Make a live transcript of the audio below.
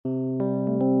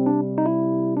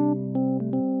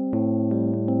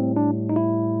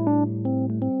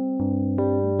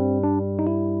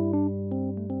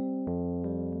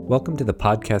Welcome to the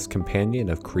podcast companion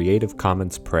of Creative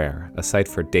Commons Prayer, a site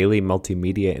for daily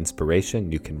multimedia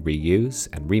inspiration you can reuse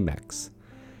and remix.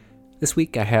 This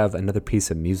week I have another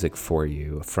piece of music for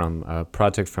you from a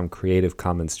project from Creative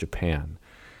Commons Japan.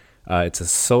 It's a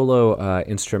solo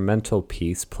instrumental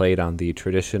piece played on the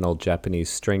traditional Japanese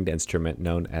stringed instrument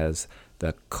known as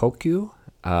the kokyu.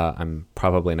 I'm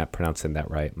probably not pronouncing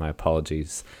that right. My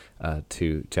apologies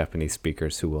to Japanese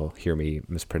speakers who will hear me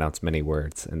mispronounce many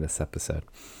words in this episode.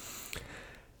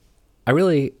 I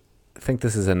really think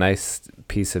this is a nice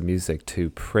piece of music to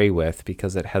pray with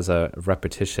because it has a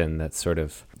repetition that sort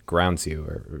of grounds you,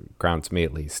 or grounds me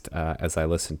at least, as I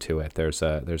listen to it. There's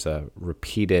a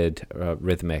repeated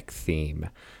rhythmic theme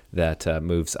that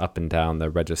moves up and down the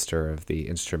register of the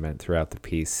instrument throughout the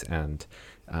piece, and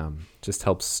just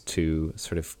helps to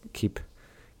sort of keep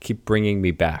bringing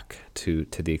me back to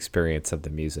the experience of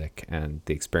the music and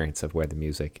the experience of where the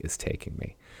music is taking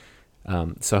me.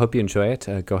 So I hope you enjoy it.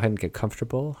 Go ahead and get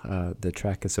comfortable. The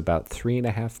track is about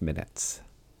 3.5 minutes.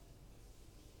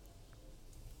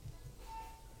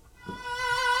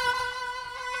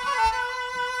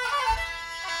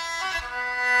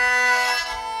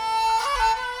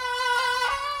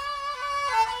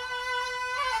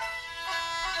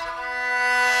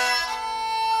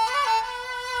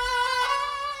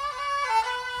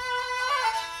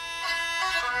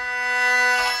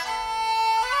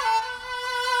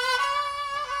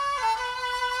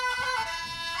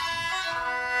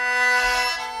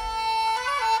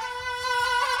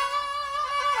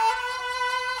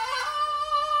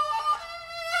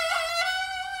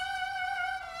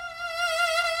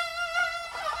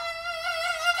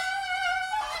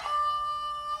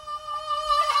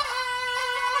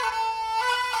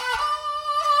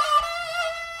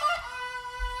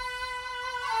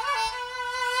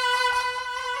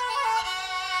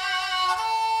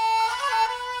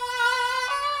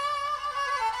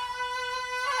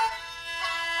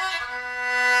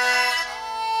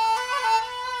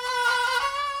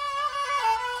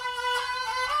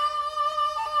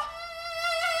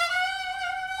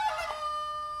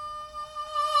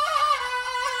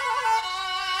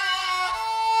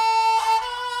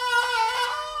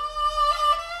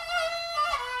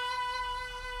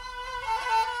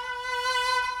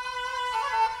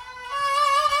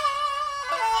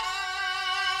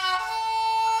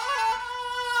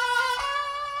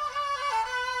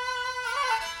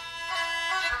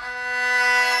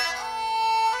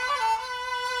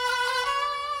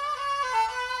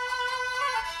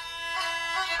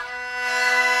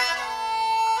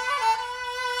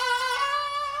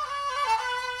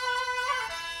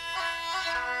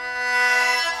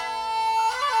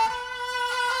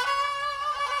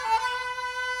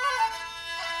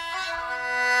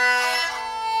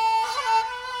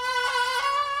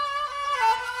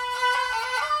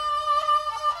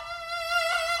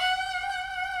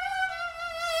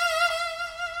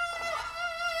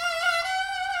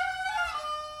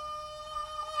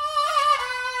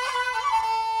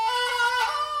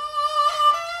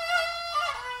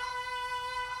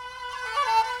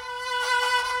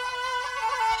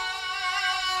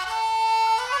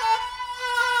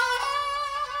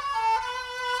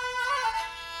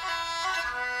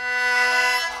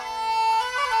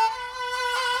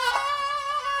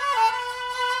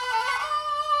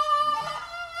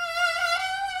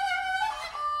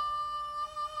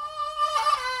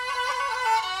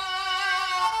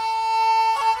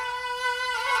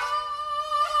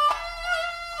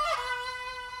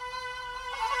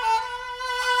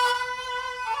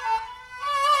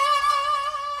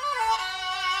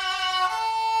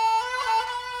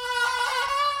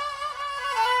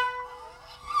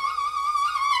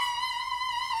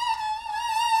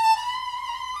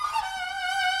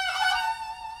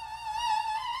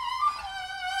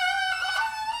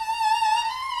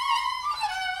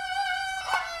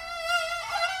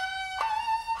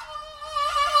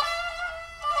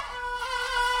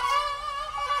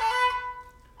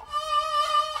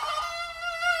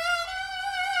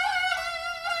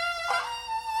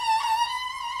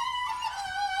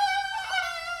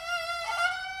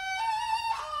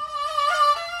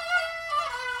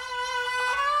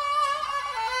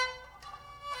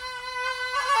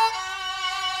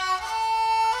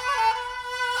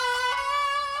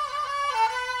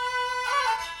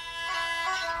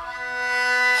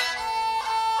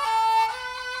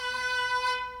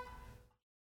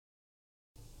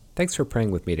 Thanks for praying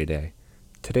with me today.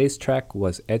 Today's track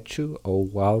was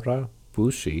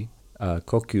Ecchu-Owara-Bushi,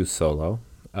 kokyu solo,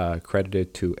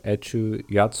 credited to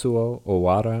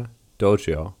Ecchu-Owara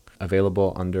Dojo,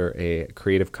 available under a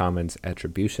Creative Commons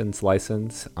Attributions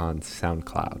license on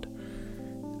SoundCloud.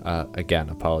 Again,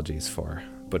 apologies for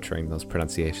butchering those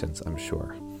pronunciations, I'm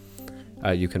sure.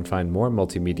 You can find more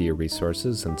multimedia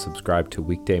resources and subscribe to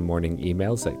weekday morning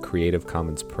emails at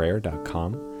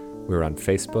creativecommonsprayer.com. We're on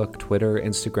Facebook, Twitter,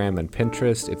 Instagram, and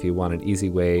Pinterest if you want an easy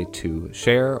way to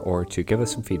share or to give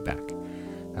us some feedback.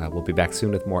 We'll be back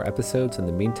soon with more episodes. In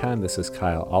the meantime, this is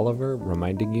Kyle Oliver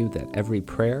reminding you that every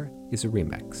prayer is a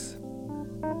remix.